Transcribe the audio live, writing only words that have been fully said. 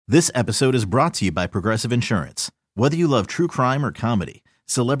This episode is brought to you by Progressive Insurance. Whether you love true crime or comedy,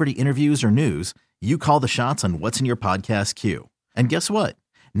 celebrity interviews or news, you call the shots on what's in your podcast queue. And guess what?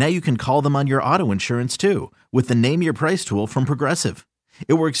 Now you can call them on your auto insurance too with the Name Your Price tool from Progressive.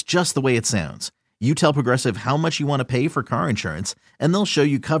 It works just the way it sounds. You tell Progressive how much you want to pay for car insurance, and they'll show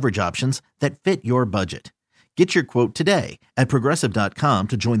you coverage options that fit your budget. Get your quote today at Progressive.com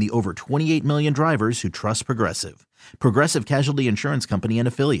to join the over 28 million drivers who trust Progressive. Progressive Casualty Insurance Company and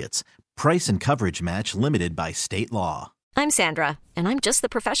Affiliates. Price and coverage match limited by state law. I'm Sandra, and I'm just the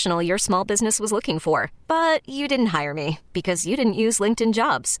professional your small business was looking for. But you didn't hire me because you didn't use LinkedIn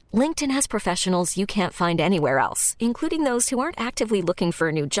Jobs. LinkedIn has professionals you can't find anywhere else, including those who aren't actively looking for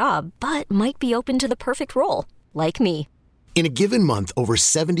a new job, but might be open to the perfect role, like me. In a given month, over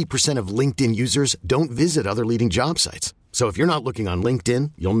 70% of LinkedIn users don't visit other leading job sites. So if you're not looking on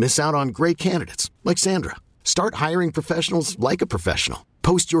LinkedIn, you'll miss out on great candidates like Sandra. Start hiring professionals like a professional.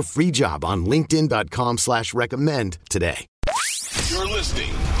 Post your free job on linkedin.com/recommend today. You're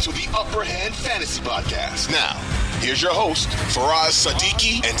listening to the Upper Hand Fantasy Podcast. Now, here's your host, Faraz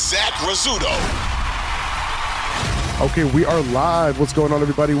Sadiki and Zach Rizzuto. Okay, we are live. What's going on,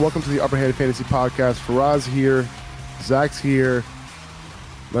 everybody? Welcome to the Upper Hand Fantasy Podcast. Faraz here. Zach's here.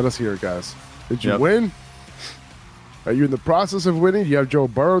 Let us hear it, guys. Did you win? Are you in the process of winning? Do you have Joe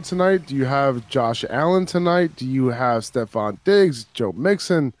Burrow tonight? Do you have Josh Allen tonight? Do you have Stephon Diggs, Joe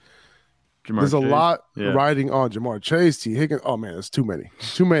Mixon? There's a lot riding on Jamar Chase, T. Higgins. Oh, man, there's too many.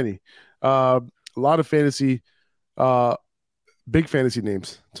 Too many. A lot of fantasy, big fantasy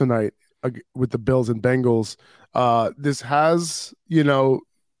names tonight with the Bills and Bengals. This has,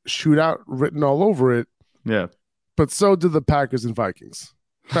 shootout written all over it. Yeah. But so did the Packers and Vikings.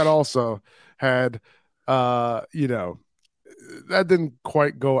 That also had, that didn't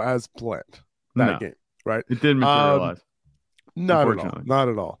quite go as planned, that game, right? It didn't materialize. Not at all. Not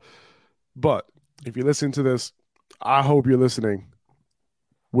at all. But if you're listening to this, I hope you're listening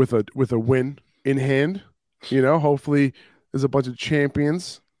with a win in hand. Hopefully there's a bunch of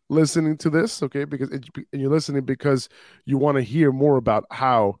champions listening to this, okay? And you're listening because you want to hear more about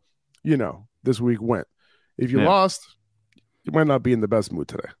how, this week went. If you lost, you might not be in the best mood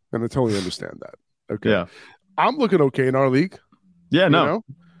today, and I totally understand that. Okay, yeah, I'm looking okay in our league. Yeah, no,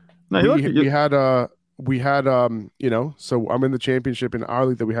 we had so I'm in the championship in our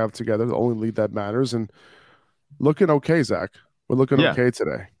league that we have together, the only league that matters, and looking okay, Zach. We're looking okay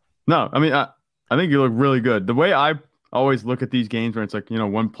today. No, I mean, I think you look really good. The way I always look at these games, where it's like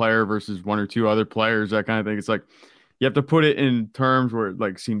one player versus one or two other players, that kind of thing. It's like you have to put it in terms where it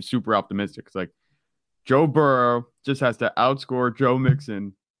like seems super optimistic. It's like Joe Burrow just has to outscore Joe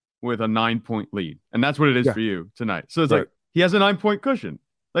Mixon with a 9-point lead. And that's what it is for you tonight. So it's like he has a 9-point cushion.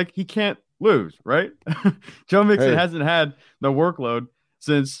 Like he can't lose, right? Joe Mixon hasn't had the workload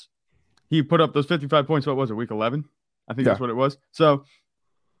since he put up those 55 points. What was it, week 11? I think that's what it was. So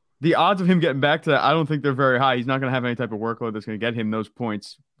the odds of him getting back to that, I don't think they're very high. He's not going to have any type of workload that's going to get him those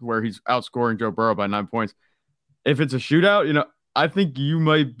points where he's outscoring Joe Burrow by 9 points. If it's a shootout, I think you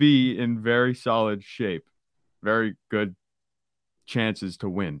might be in very solid shape, very good chances to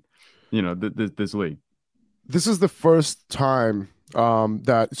win, this league. This is the first time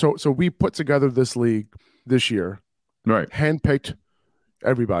so we put together this league this year, right? Handpicked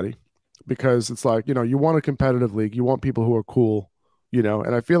everybody because it's like, you want a competitive league. You want people who are cool,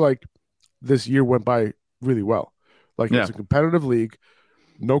 and I feel like this year went by really well. Like it's a competitive league,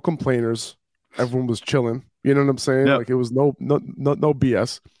 no complainers. Everyone was chilling. You know what I'm saying? Yep. Like it was no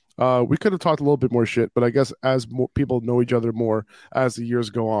BS. We could have talked a little bit more shit, but I guess as more people know each other more as the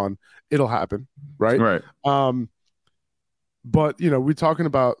years go on, it'll happen, right? Right. But we're talking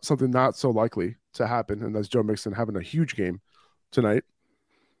about something not so likely to happen, and that's Joe Mixon having a huge game tonight.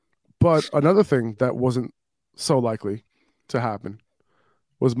 But another thing that wasn't so likely to happen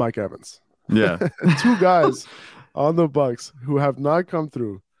was Mike Evans. Yeah. Two guys on the Bucs who have not come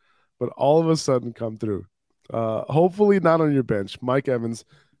through, but all of a sudden come through. Hopefully not on your bench, Mike Evans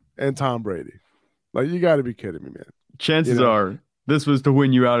and Tom Brady. Like, you got to be kidding me, man. Chances are this was to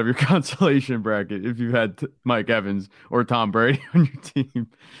win you out of your consolation bracket if you had Mike Evans or Tom Brady on your team,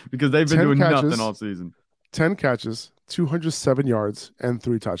 because they've been doing nothing all season. 10 catches, 207 yards, and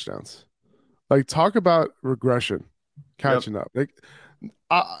 3 touchdowns. Like, talk about regression, catching up. Like,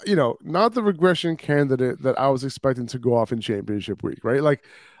 not the regression candidate that I was expecting to go off in championship week, right? Like,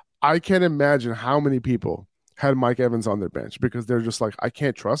 I can't imagine how many people had Mike Evans on their bench because they're just like, I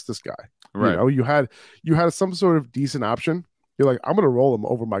can't trust this guy. Right. You had some sort of decent option. You're like, I'm going to roll him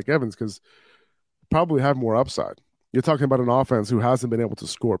over Mike Evans because probably have more upside. You're talking about an offense who hasn't been able to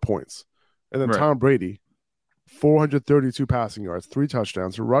score points. And then Tom Brady, 432 passing yards, 3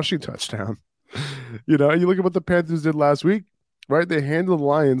 touchdowns, a rushing touchdown. And you look at what the Panthers did last week, right? They handled the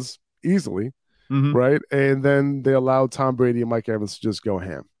Lions easily, right? And then they allowed Tom Brady and Mike Evans to just go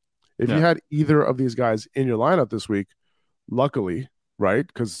ham. If you had either of these guys in your lineup this week, luckily, right?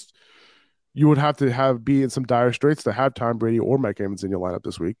 Because you would have to be in some dire straits to have Tom Brady or Mike Evans in your lineup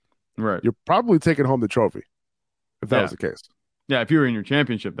this week. Right. You're probably taking home the trophy if that was the case. Yeah, if you were in your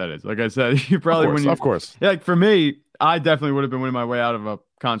championship, that is. Like I said, you probably win. Of course. Yeah, like for me, I definitely would have been winning my way out of a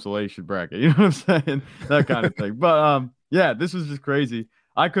consolation bracket. You know what I'm saying? That kind of thing. But yeah, this was just crazy.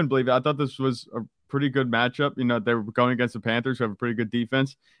 I couldn't believe it. I thought this was a pretty good matchup. They were going against the Panthers, who have a pretty good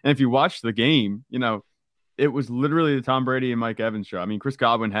defense. And if you watch the game, it was literally the Tom Brady and Mike Evans show. I mean, Chris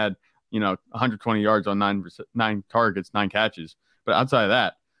Godwin had 120 yards on 9 targets, 9 catches. But outside of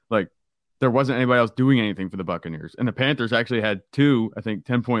that, there wasn't anybody else doing anything for the Buccaneers. And the Panthers actually had 2, I think,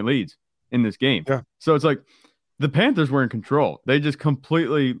 10-point leads in this game. Yeah. So it's like the Panthers were in control. They just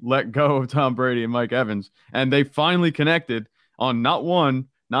completely let go of Tom Brady and Mike Evans. And they finally connected on not 1,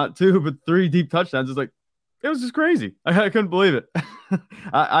 not 2, but 3 deep touchdowns. It's like, it was just crazy. I couldn't believe it.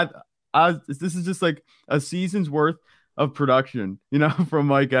 This is just like a season's worth of production, from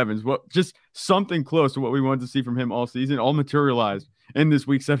Mike Evans. Just something close to what we wanted to see from him all season, all materialized in this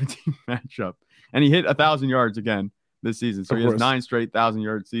week 17 matchup. And he hit 1,000 yards again this season. So he has 9 straight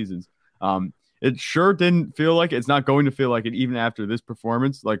 1,000-yard seasons. It sure didn't feel like it. It's not going to feel like it even after this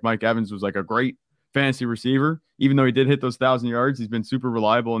performance. Like Mike Evans was like a great fantasy receiver. Even though he did hit those 1,000 yards, he's been super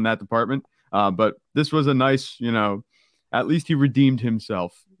reliable in that department. But this was a nice, at least he redeemed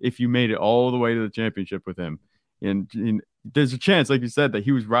himself if you made it all the way to the championship with him. And there's a chance, like you said, that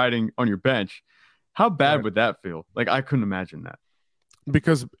he was riding on your bench. How bad would that feel? Like, I couldn't imagine that.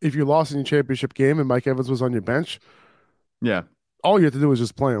 Because if you lost in your championship game and Mike Evans was on your bench, all you had to do was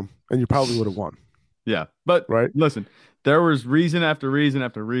just play him, and you probably would have won. Yeah, but listen, there was reason after reason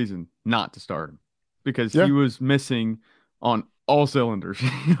after reason not to start him because he was missing on all cylinders. You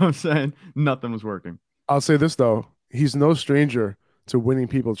know what I'm saying? Nothing was working. I'll say this, though. He's no stranger to winning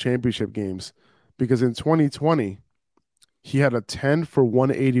people championship games because in 2020, he had a 10 for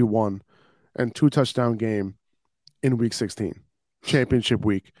 181 and 2 touchdown game in week 16. Championship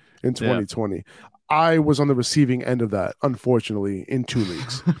week in 2020. Yeah. I was on the receiving end of that, unfortunately, in 2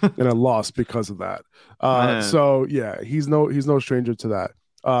 leagues, and I lost because of that. So yeah, he's no stranger to that.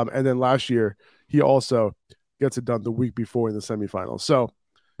 And then last year, he also gets it done the week before in the semifinals. So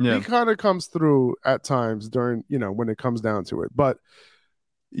he kind of comes through at times during, when it comes down to it. But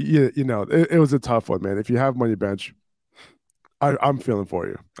it was a tough one, man. If you have him on your bench, I'm feeling for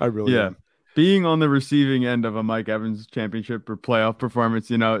you. I really am. Being on the receiving end of a Mike Evans championship or playoff performance,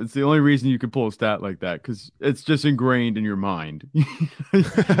 it's the only reason you could pull a stat like that because it's just ingrained in your mind.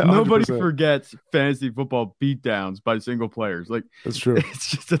 Nobody forgets fantasy football beatdowns by single players. Like, that's true.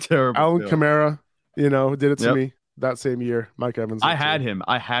 It's just a terrible. Alvin Kamara, did it to me that same year. Mike Evans. I had him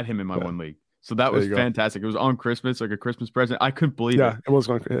in my one league. So that was fantastic. It was on Christmas, like a Christmas present. I couldn't believe it. Yeah, it was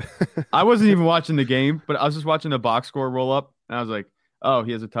going. I wasn't even watching the game, but I was just watching the box score roll up, and I was like, oh,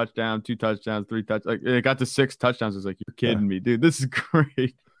 he has a touchdown, 2 touchdowns, 3 touchdowns. Like, it got to 6 touchdowns. I was like, you're kidding me, dude. This is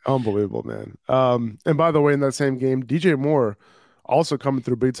great. Unbelievable, man. And by the way, in that same game, DJ Moore also coming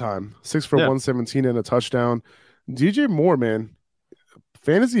through big time. 6 for 117 and a touchdown. DJ Moore, man,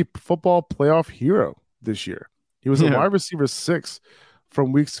 fantasy football playoff hero this year. He was a wide receiver 6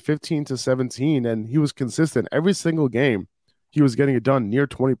 from weeks 15 to 17, and he was consistent. Every single game, he was getting it done near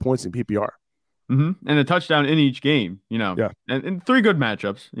 20 points in PPR. Mm-hmm. And a touchdown in each game, and 3 good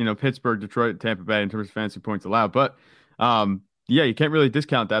matchups, Pittsburgh, Detroit, Tampa Bay in terms of fantasy points allowed. But, you can't really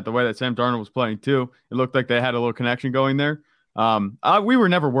discount that the way that Sam Darnold was playing too. It looked like they had a little connection going there. We were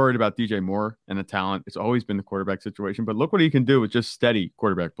never worried about DJ Moore and the talent. It's always been the quarterback situation, but look what he can do with just steady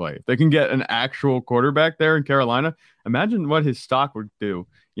quarterback play. If they can get an actual quarterback there in Carolina, imagine what his stock would do,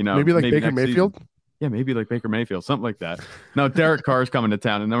 maybe Baker Mayfield. Season. Yeah, maybe like Baker Mayfield, something like that. No, Derek Carr is coming to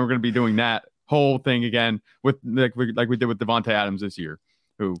town, and then we're going to be doing that whole thing again with like we did with Devontae Adams this year,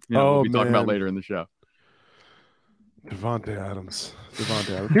 who we'll be talking about later in the show. Devontae Adams.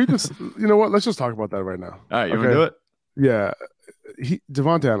 Can you just what? Let's just talk about that right now. All right, you want to do it? Yeah,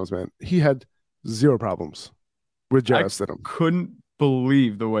 Devontae Adams, man, he had 0 problems with Jarrett Stidham. Couldn't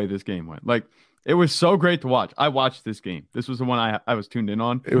believe the way this game went. Like, it was so great to watch. I watched this game. This was the one I was tuned in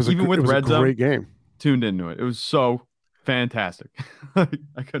on. It was even with Red Zone. Great game. Tuned into it. It was so fantastic.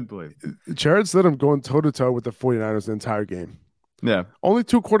 I couldn't believe it. Jarrett Stidham going toe-to-toe with the 49ers the entire game. Yeah. Only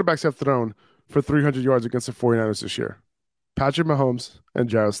 2 quarterbacks have thrown for 300 yards against the 49ers this year. Patrick Mahomes and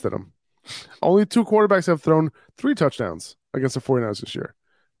Jarrett Stidham. Only 2 quarterbacks have thrown 3 touchdowns against the 49ers this year.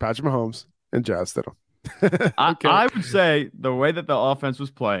 Patrick Mahomes and Jarrett Stidham. Okay. I would say the way that the offense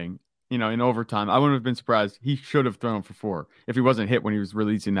was playing, in overtime, I wouldn't have been surprised. He should have thrown for 4 if he wasn't hit when he was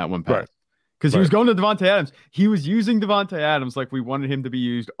releasing that one pass. Right. Because he was going to Davante Adams. He was using Davante Adams like we wanted him to be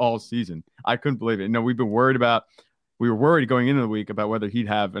used all season. I couldn't believe it. We were worried going into the week about whether he'd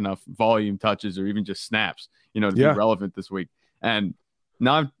have enough volume touches or even just snaps, to be relevant this week. And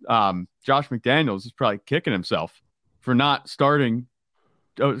now Josh McDaniels is probably kicking himself for not starting.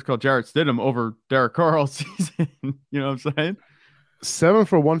 It's called Jarrett Stidham over Derek Carr all season. You know what I'm saying? 7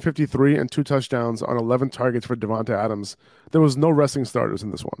 for 153 and 2 touchdowns on 11 targets for Davante Adams. There was no resting starters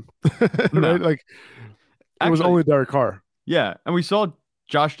in this one. Right? No. Like, it was only Derek Carr. Yeah. And we saw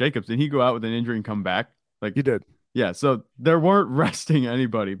Josh Jacobs. Did he go out with an injury and come back? Like, He did. Yeah. So there weren't resting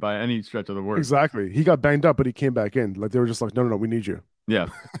anybody by any stretch of the word. Exactly. He got banged up, but he came back in. Like, they were just like, no, we need you. Yeah.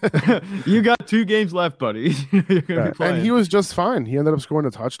 You got 2 games left, buddy. You're gonna be playing. And he was just fine. He ended up scoring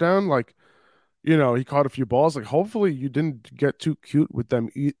a touchdown. Like, he caught a few balls. Like, hopefully you didn't get too cute with them,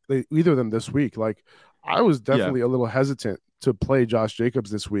 either of them this week. Like, I was definitely a little hesitant to play Josh Jacobs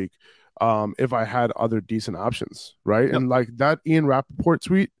this week if I had other decent options, right? Yep. And, like, that Ian Rappaport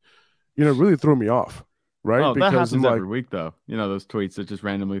tweet, really threw me off, right? Oh, that happens every week, though. Those tweets that just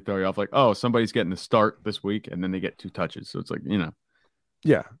randomly throw you off, like, oh, somebody's getting the start this week, and then they get 2 touches. So it's like,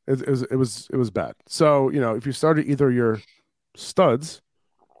 Yeah, it was bad. So, if you started either your studs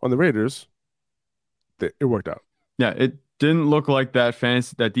on the Raiders, it worked out. Yeah, it didn't look like that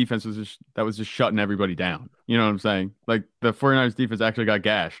defense was just shutting everybody down. You know what I'm saying? Like, the 49ers defense actually got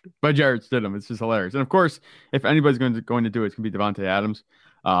gashed by Jarrett Stidham. It's just hilarious. And of course, if anybody's going to do it, it's going to be Davante Adams.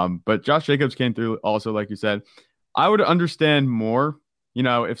 But Josh Jacobs came through also, like you said. I would understand more,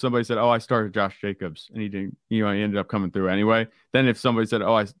 if somebody said, oh, I started Josh Jacobs and he didn't, he ended up coming through anyway. Then if somebody said,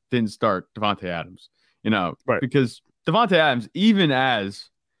 oh, I didn't start Davante Adams, right. Because Davante Adams, even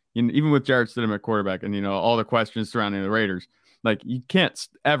with Jarrett Stidham at quarterback and, all the questions surrounding the Raiders, like, you can't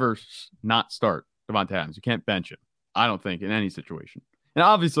ever not start Davante Adams. You can't bench him, I don't think, in any situation. And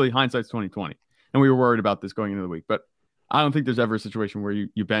obviously hindsight's 20/20. And we were worried about this going into the week, but I don't think there's ever a situation where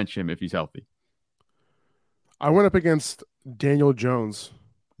you bench him if he's healthy. I went up against Daniel Jones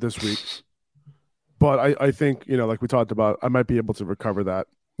this week, but I think, like we talked about, I might be able to recover that,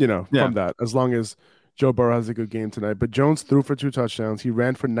 from that, as long as Joe Burrow has a good game tonight. But Jones threw for 2 touchdowns. He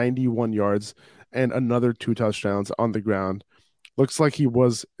ran for 91 yards and another 2 touchdowns on the ground. Looks like he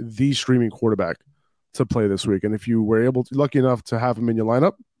was the streaming quarterback to play this week. And if you were lucky enough to have him in your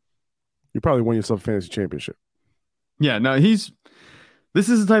lineup, you probably won yourself a fantasy championship. Yeah, no, this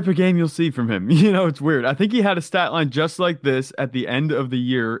is the type of game you'll see from him. It's weird. I think he had a stat line just like this at the end of the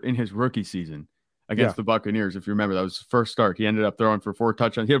year in his rookie season against the Buccaneers. If you remember, that was his first start. He ended up throwing for 4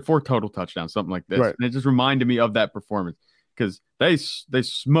 touchdowns. He had 4 total touchdowns, something like this. Right. And it just reminded me of that performance because they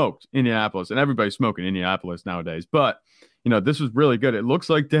smoked Indianapolis, and everybody's smoking Indianapolis nowadays. But, this was really good. It looks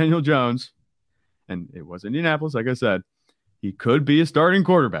like Daniel Jones, and it was Indianapolis, like I said, he could be a starting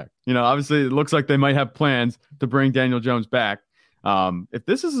quarterback. Obviously it looks like they might have plans to bring Daniel Jones back. If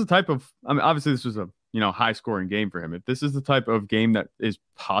this is the type of, obviously this was a, high scoring game for him. If this is the type of game that is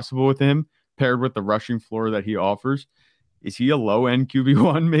possible with him paired with the rushing floor that he offers, is he a low end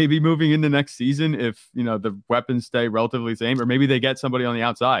QB1 maybe moving into next season if, the weapons stay relatively the same, or maybe they get somebody on the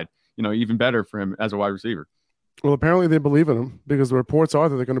outside, even better for him as a wide receiver. Well, apparently they believe in him because the reports are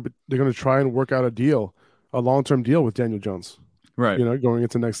that they're going to try and work out a long-term deal with Daniel Jones. Right. Going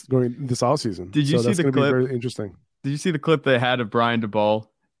this offseason. Did you see the clip? Be very interesting. Did you see the clip they had of Brian DeBall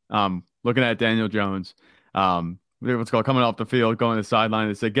looking at Daniel Jones? What's called coming off the field, going to the sideline.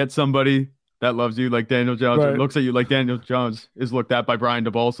 They said, get somebody that loves you like Daniel Jones. Right. Or looks at you like Daniel Jones is looked at by Brian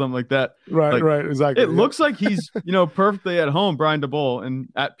DeBall, something like that. Right, exactly. It looks like he's, perfectly at home, Brian DeBall, and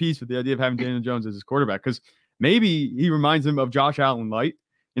at peace with the idea of having Daniel Jones as his quarterback. Because maybe he reminds him of Josh Allen light,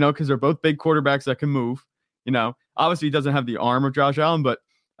 because they're both big quarterbacks that can move. Obviously he doesn't have the arm of Josh Allen, but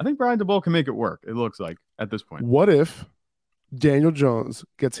I think Brian DeBall can make it work. It looks like at this point. What if Daniel Jones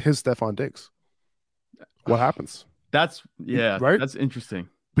gets his Stephon Diggs? What happens? That's right. That's interesting.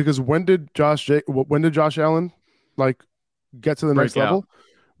 Because when did Josh Allen get to the next level?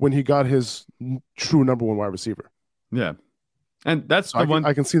 When he got his true number 1 wide receiver. Yeah. And that's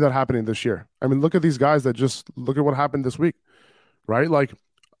I can see that happening this year. I mean, look at these guys look at what happened this week, right? Like,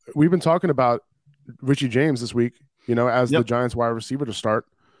 we've been talking about Richie James this week, as the Giants wide receiver to start,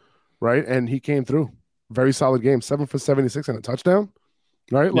 right? And he came through. Very solid game, 7 for 76 and a touchdown,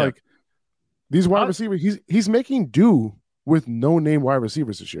 right? Yeah. Like, these wide receivers, he's making do with no-name wide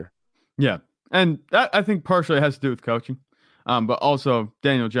receivers this year. Yeah, and that I think partially has to do with coaching, but also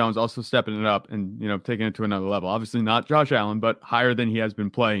Daniel Jones also stepping it up and taking it to another level. Obviously not Josh Allen, but higher than he has been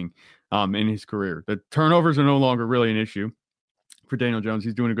playing in his career. The turnovers are no longer really an issue for Daniel Jones.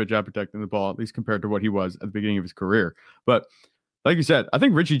 He's doing a good job protecting the ball, at least compared to what he was at the beginning of his career. But like you said, I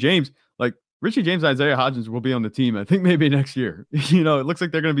think Richie James and Isaiah Hodgins will be on the team, I think maybe next year. It looks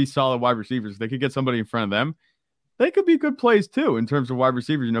like they're going to be solid wide receivers. If they could get somebody in front of them, they could be good plays too in terms of wide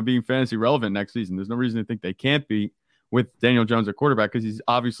receivers, being fantasy relevant next season. There's no reason to think they can't be with Daniel Jones at quarterback because he's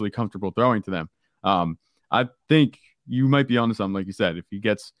obviously comfortable throwing to them. I think you might be onto something, like you said, if he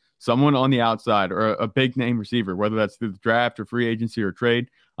gets someone on the outside or a big name receiver, whether that's through the draft or free agency or trade.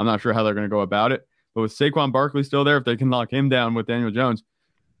 I'm not sure how they're going to go about it. But with Saquon Barkley still there, if they can lock him down with Daniel Jones,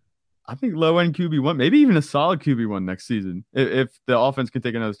 I think low-end QB1, maybe even a solid QB1 next season, if the offense can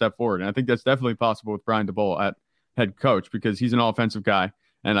take another step forward. And I think that's definitely possible with Brian Daboll at head coach because he's an offensive guy,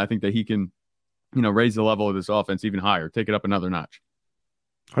 and I think that he can, raise the level of this offense even higher, take it up another notch.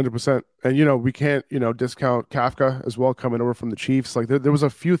 100%. And, we can't, discount Kafka as well coming over from the Chiefs. Like there was a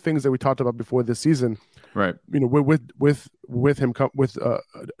few things that we talked about before this season, right? With him, with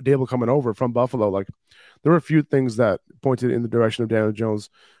Dable coming over from Buffalo, like there were a few things that pointed in the direction of Daniel Jones,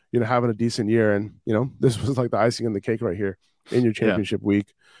 having a decent year. And, this was like the icing on the cake right here in your championship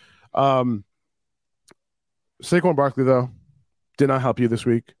week. Saquon Barkley, though, did not help you this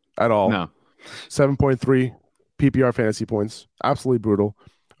week at all. No. 7.3 PPR fantasy points. Absolutely brutal.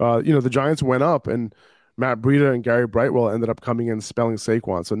 The Giants went up, and Matt Breida and Gary Brightwell ended up coming in spelling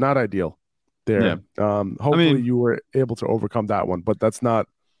Saquon, so not ideal there. Yeah. Hopefully you were able to overcome that one, but that's not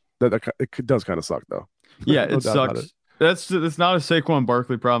that. It does kind of suck, though. Yeah, it sucks. It's not a Saquon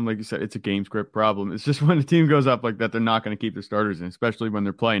Barkley problem, like you said. It's a game script problem. It's just when a team goes up like that, they're not going to keep their starters in, especially when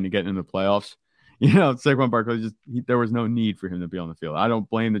they're playing to get into the playoffs. Saquon Barkley there was no need for him to be on the field. I don't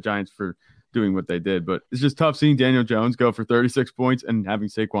blame the Giants for doing what they did, but it's just tough seeing Daniel Jones go for 36 points and having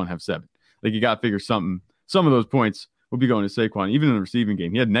Saquon have 7. Like, you got to figure some of those points will be going to Saquon, even in the receiving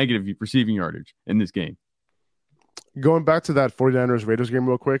game. He had negative receiving yardage in this game. Going back to that 49ers-Raiders game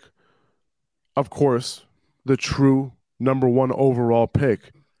real quick, of course, the true number 1 overall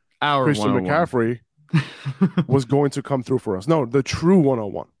pick, Christian McCaffrey, was going to come through for us. No, the true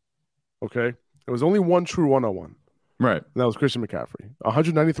 101. Okay? There was only one true 101. Right. And that was Christian McCaffrey.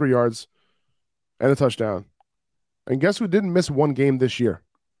 193 yards and a touchdown. And guess who didn't miss one game this year?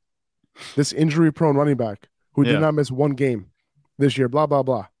 This injury-prone running back who did not miss one game this year, blah, blah,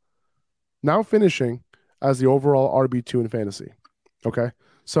 blah. Now finishing as the overall RB2 in fantasy. Okay?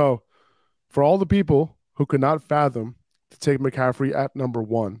 So for all the people who could not fathom to take McCaffrey at number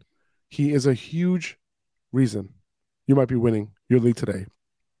 1, he is a huge reason you might be winning your league today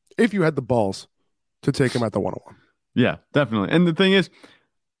if you had the balls to take him at the 101. Yeah, definitely. And the thing is,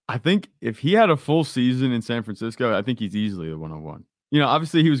 I think if he had a full season in San Francisco, I think he's easily the 101.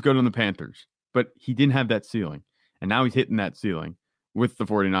 Obviously he was good on the Panthers, but he didn't have that ceiling. And now he's hitting that ceiling with the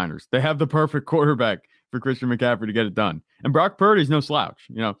 49ers. They have the perfect quarterback for Christian McCaffrey to get it done. And Brock Purdy's no slouch.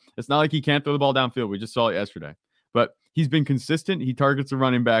 It's not like he can't throw the ball downfield. We just saw it yesterday. But he's been consistent. He targets the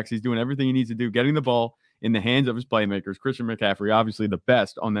running backs. He's doing everything he needs to do, getting the ball in the hands of his playmakers. Christian McCaffrey, obviously the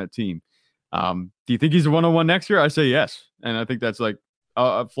best on that team. Do you think he's a 101 next year? I say yes. And I think that's like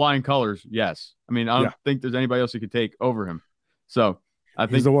flying colors. Yes. I mean, I don't think there's anybody else who could take over him. So I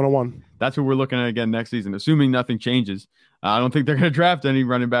think he's the 101. That's what we're looking at again next season, assuming nothing changes. I don't think they're going to draft any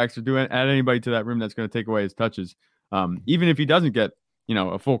running backs or add anybody to that room that's going to take away his touches. Even if he doesn't get,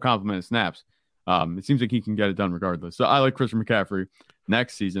 a full complement of snaps, it seems like he can get it done regardless. So I like Christian McCaffrey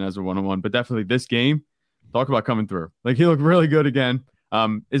next season as a 101, but definitely this game, talk about coming through. Like, he looked really good again.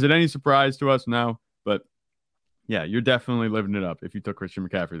 Is it any surprise to us? No, but yeah, you're definitely living it up if you took Christian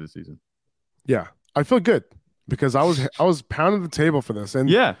McCaffrey this season. Yeah, I feel good because I was pounding the table for this, and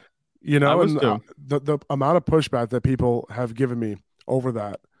the amount of pushback that people have given me over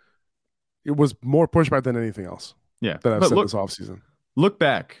that, it was more pushback than anything else. Yeah, that I've said this offseason. Look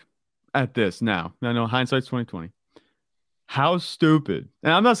back at this now. I know hindsight's 2020. How stupid,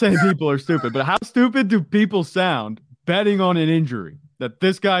 and I'm not saying people are stupid, but how stupid do people sound betting on an injury? That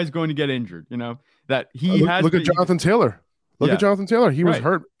this guy is going to get injured, that he has. Look at Jonathan Taylor. Look at Jonathan Taylor. He was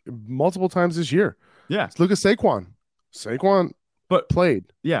hurt multiple times this year. Yeah. Look at Saquon. Saquon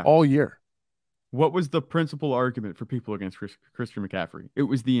played all year. What was the principal argument for people against Christian McCaffrey? It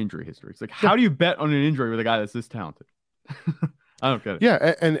was the injury history. It's like, how do you bet on an injury with a guy that's this talented? I don't get it.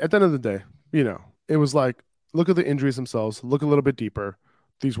 Yeah, and at the end of the day, it was like, look at the injuries themselves. Look a little bit deeper.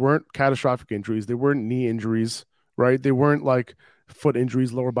 These weren't catastrophic injuries. They weren't knee injuries, right? They weren't like foot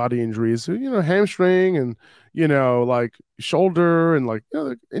injuries, lower body injuries, hamstring and, like shoulder and like,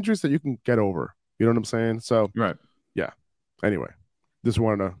 injuries that you can get over. You know what I'm saying? So, right. Yeah. Anyway, just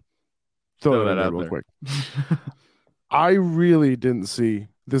wanted to throw that out real quick. I really didn't see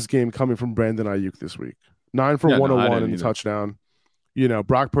this game coming from Brandon Ayuk this week. 9 for 101 and a touchdown.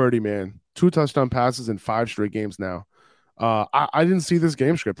 Brock Purdy, man, 2 touchdown passes in 5 straight games now. I didn't see this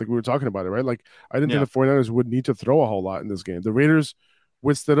game script like we were talking about it, right? Like I didn't think the 49ers would need to throw a whole lot in this game. The Raiders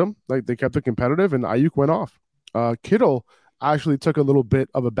withstood them, like they kept it competitive, and Ayuk went off. Kittle actually took a little bit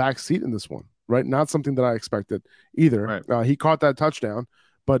of a back seat in this one, right? Not something that I expected either. Right. He caught that touchdown,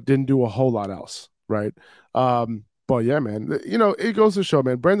 but didn't do a whole lot else, right? But yeah, man, it goes to show,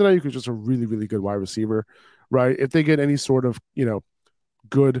 man, Brandon Ayuk is just a really, really good wide receiver, right? If they get any sort of,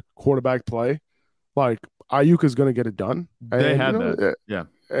 good quarterback play, like Ayuk is going to get it done. They had that. Yeah.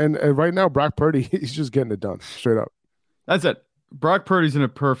 And right now, Brock Purdy, he's just getting it done straight up. That's it. Brock Purdy's in a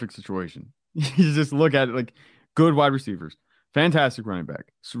perfect situation. You just look at it like good wide receivers, fantastic running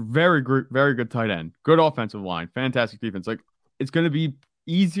back, very good tight end, good offensive line, fantastic defense. Like it's going to be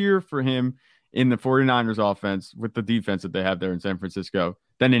easier for him in the 49ers offense with the defense that they have there in San Francisco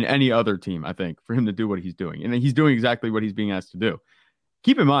than in any other team, I think, for him to do what he's doing. And he's doing exactly what he's being asked to do.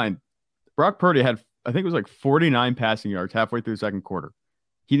 Keep in mind, Brock Purdy had, I think it was like 49 passing yards halfway through the second quarter.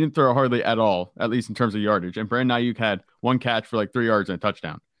 He didn't throw hardly at all, at least in terms of yardage. And Brandon Ayuk had 1 catch for like 3 yards and a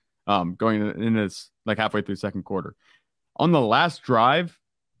touchdown going in this like halfway through the second quarter. On the last drive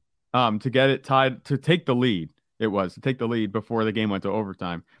to get it tied, to take the lead, before the game went to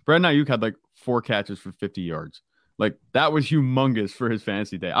overtime, Brandon Ayuk had like 4 catches for 50 yards. Like that was humongous for his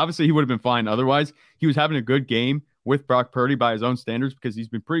fantasy day. Obviously, he would have been fine otherwise. He was having a good game with Brock Purdy by his own standards because he's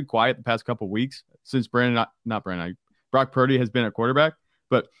been pretty quiet the past couple of weeks since Brock Purdy has been at quarterback.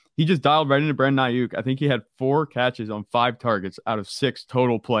 But he just dialed right into Brandon Ayuk. I think he had 4 catches on 5 targets out of 6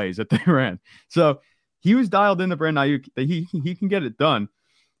 total plays that they ran. So he was dialed into Brandon Ayuk that he can get it done.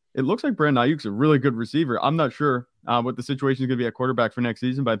 It looks like Brandon Ayuk's a really good receiver. I'm not sure what the situation is going to be at quarterback for next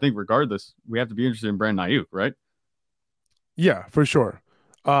season, but I think regardless, we have to be interested in Brandon Ayuk, right? Yeah, for sure.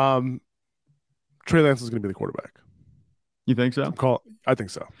 Trey Lance is going to be the quarterback. You think so? I think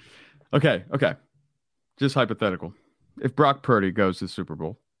so. Okay. Just hypothetical. If Brock Purdy goes to the Super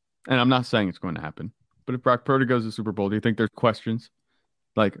Bowl, and I'm not saying it's going to happen, but if Brock Purdy goes to the Super Bowl, do you think there's questions?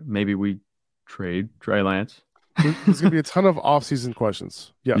 Like maybe we trade Trey Lance? There's going to be a ton of offseason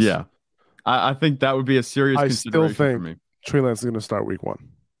questions. Yes. Yeah. I think that would be a serious consideration for me. I still think Trey Lance is going to start week 1.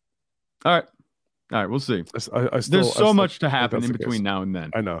 All right, we'll see. There's so much to happen in between now and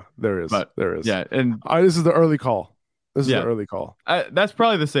then. I know. There is. Yeah, and this is the early call. The early call. That's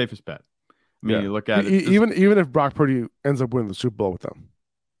probably the safest bet. I mean, you look at it. Even if Brock Purdy ends up winning the Super Bowl with them.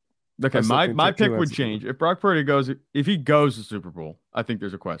 Okay, my pick would change. If Brock Purdy goes to the Super Bowl, I think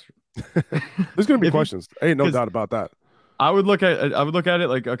there's a question. There's going to be questions. Ain't no doubt about that. I would look at it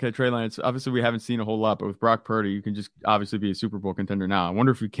like, okay, Trey Lance, obviously we haven't seen a whole lot, but with Brock Purdy, you can just obviously be a Super Bowl contender now. I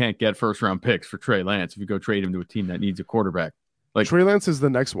wonder if we can't get first-round picks for Trey Lance if you go trade him to a team that needs a quarterback. Like Trey Lance is the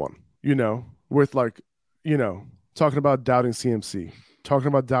next one, with talking about doubting CMC, talking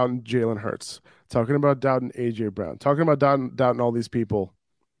about doubting Jalen Hurts, talking about doubting AJ Brown, talking about doubting all these people.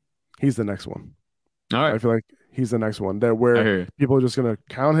 He's the next one. All right. I feel like he's the next one where people are just going to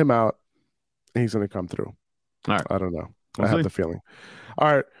count him out and he's going to come through. All right. I don't know. I have the feeling.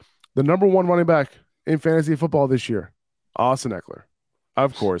 All right. The number 1 running back in fantasy football this year, Austin Eckler.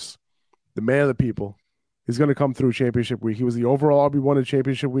 Of course, the man of the people. He's going to come through championship week. He was the overall RB1 in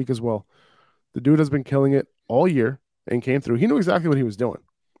championship week as well. The dude has been killing it all year and came through. He knew exactly what he was doing,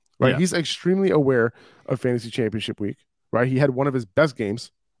 right? Yeah. He's extremely aware of fantasy championship week, right? He had one of his best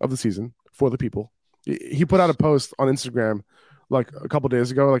games of the season for the people. He put out a post on Instagram like a couple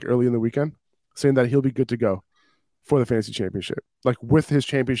days ago, like early in the weekend, saying that he'll be good to go for the fantasy championship, like with his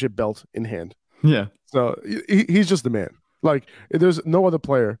championship belt in hand. Yeah. So he's just the man. Like there's no other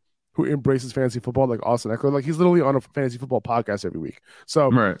player who embraces fantasy football like Austin Eckler. Like he's literally on a fantasy football podcast every week. So,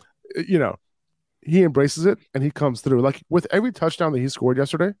 right. He embraces it and he comes through. Like with every touchdown that he scored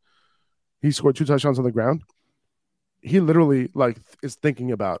yesterday, he scored 2 touchdowns on the ground. He literally is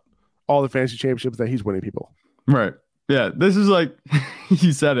thinking about all the fantasy championships that he's winning people. Right. Yeah. This is like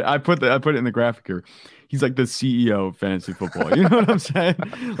you said it. I put it in the graphic here. He's like the CEO of fantasy football. You know what I'm saying?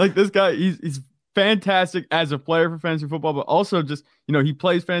 Like this guy, he's fantastic as a player for fantasy football, but also just, he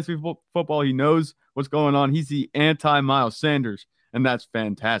plays fantasy football. He knows what's going on. He's the anti-Miles Sanders. And that's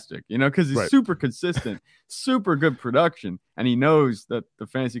fantastic, because he's super consistent, super good production, and he knows that the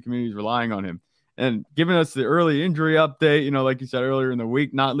fantasy community is relying on him. And giving us the early injury update, like you said earlier in the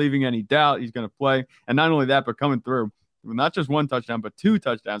week, not leaving any doubt he's going to play. And not only that, but coming through with not just 1 touchdown, but 2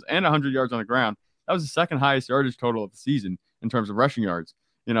 touchdowns and 100 yards on the ground. That was the second highest yardage total of the season in terms of rushing yards.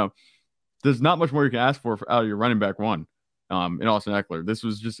 There's not much more you can ask for out of your running back 1. In Austin Eckler. This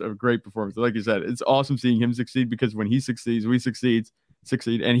was just a great performance. Like you said, it's awesome seeing him succeed because when he succeeds, we succeed.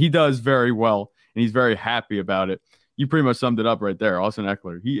 succeed. And he does very well, and he's very happy about it. You pretty much summed it up right there. Austin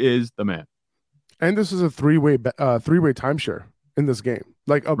Eckler, he is the man. And this is a three-way timeshare in this game.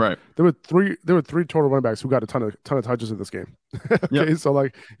 Like right. There were three total running backs who got a ton of touches in this game. Okay, so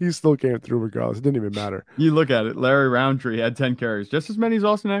like he still came through regardless. It didn't even matter. You look at it. Larry Roundtree had 10 carries, just as many as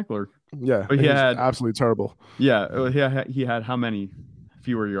Austin Eckler. Yeah, but he had absolutely terrible. Yeah, he had how many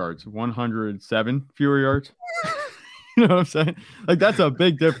fewer yards? 107 fewer yards. You know what I'm saying? Like that's a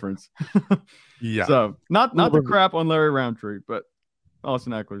big difference. Yeah. So not the crap on Larry Roundtree, but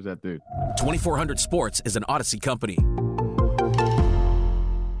Austin Eckler's that dude. 2400 Sports is an Odyssey company.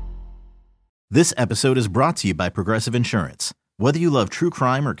 This episode is brought to you by Progressive Insurance. Whether you love true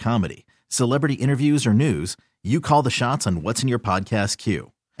crime or comedy, celebrity interviews or news, you call the shots on what's in your podcast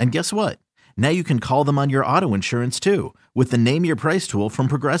queue. And guess what? Now you can call them on your auto insurance too with the Name Your Price tool from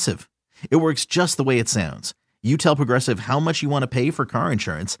Progressive. It works just the way it sounds. You tell Progressive how much you want to pay for car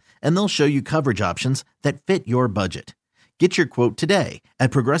insurance, and they'll show you coverage options that fit your budget. Get your quote today at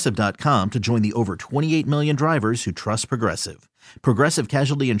Progressive.com to join the over 28 million drivers who trust Progressive. Progressive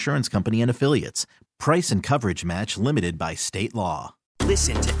Casualty Insurance Company and Affiliates. Price and coverage match limited by state law.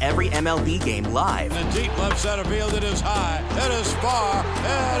 Listen to every MLB game live. In the deep left center field, it is high, it is far,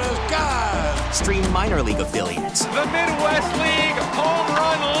 it is gone. Stream minor league affiliates. The Midwest League home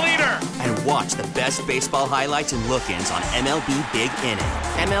run leader. And watch the best baseball highlights and look-ins on MLB Big Inning.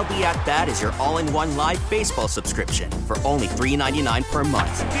 MLB At Bat is your all-in-one live baseball subscription for only $3.99 per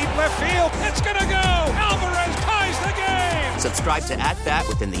month. Deep left field, it's gonna go. Alvarez ties the game. Subscribe to At Bat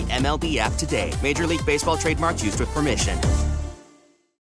within the MLB app today. Major League Baseball trademarks used with permission.